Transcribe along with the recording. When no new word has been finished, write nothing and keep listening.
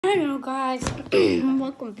Hello guys,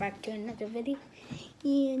 welcome back to another video,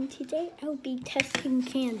 and today I'll be testing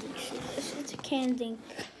candy. So this is a candy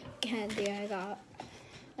I got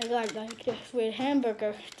like this weird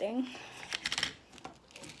hamburger thing.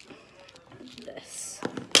 This.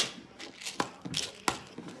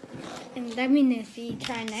 And let me know if you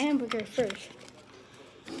try the hamburger first.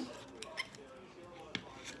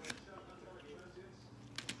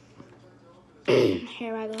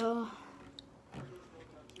 Here I go.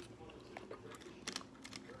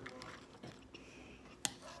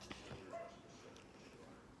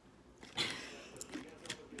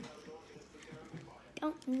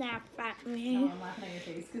 Don't laugh at me. No, I'm laughing at your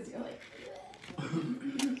face because you're like...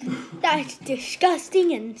 That's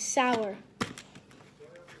disgusting and sour.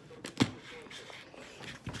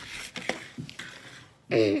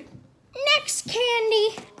 Next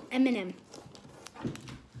candy, M&M.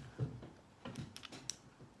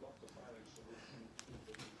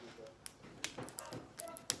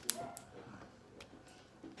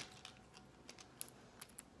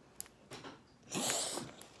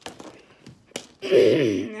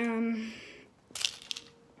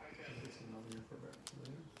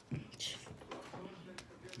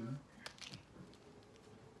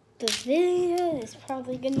 The video is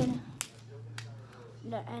probably gonna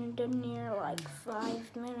end in near like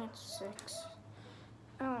 5 minutes, 6.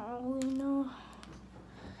 I don't really know.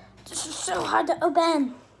 This is so hard to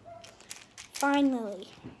open. Finally.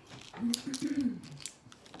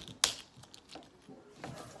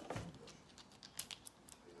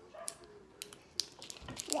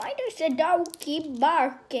 Why does the dog keep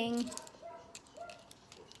barking?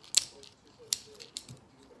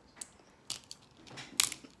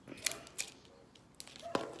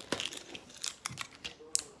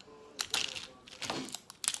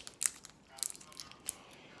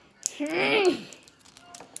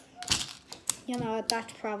 You know what,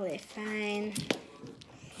 that's probably fine.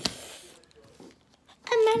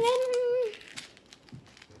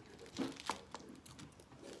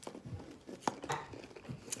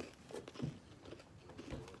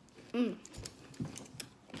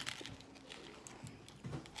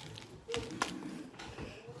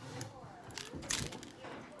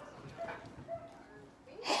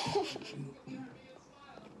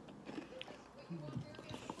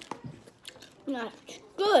 That's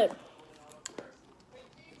good.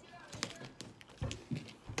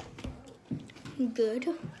 Good.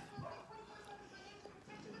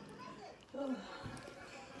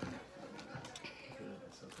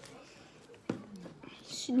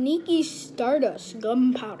 Sneaky Stardust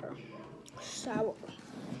gunpowder. Sour.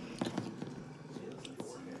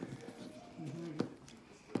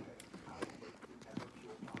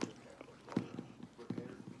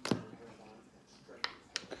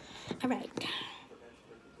 All right.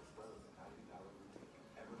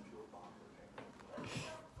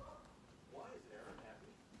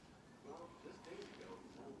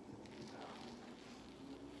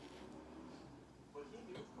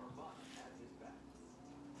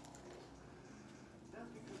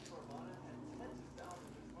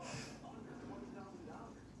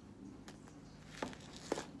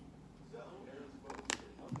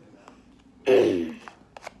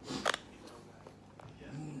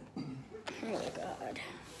 Oh God.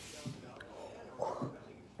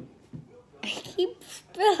 I keep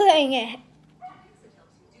spilling it.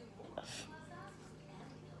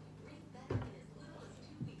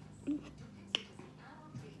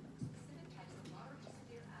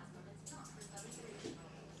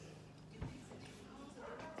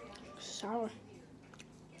 Sour.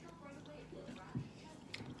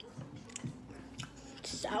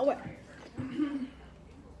 Sour.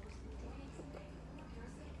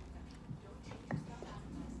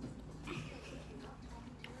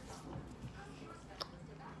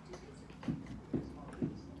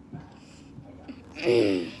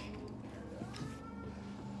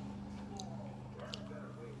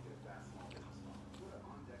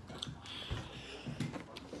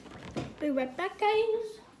 Be right back, guys.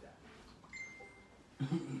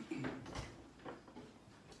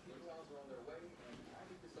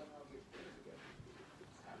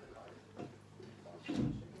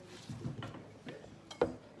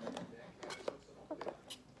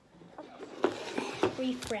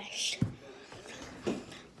 Refresh.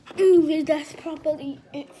 Anyway, that's probably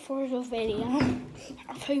it for the video.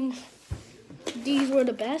 I think these were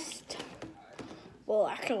the best. Well,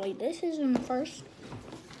 actually, this isn't first.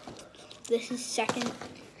 This is second.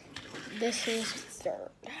 This is third.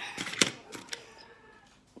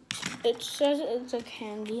 It says it's a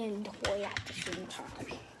candy and toy at the same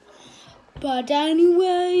time. But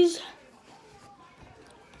anyways,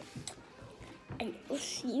 adios.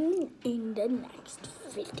 see you in the next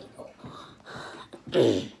video.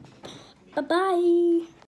 Bye-bye.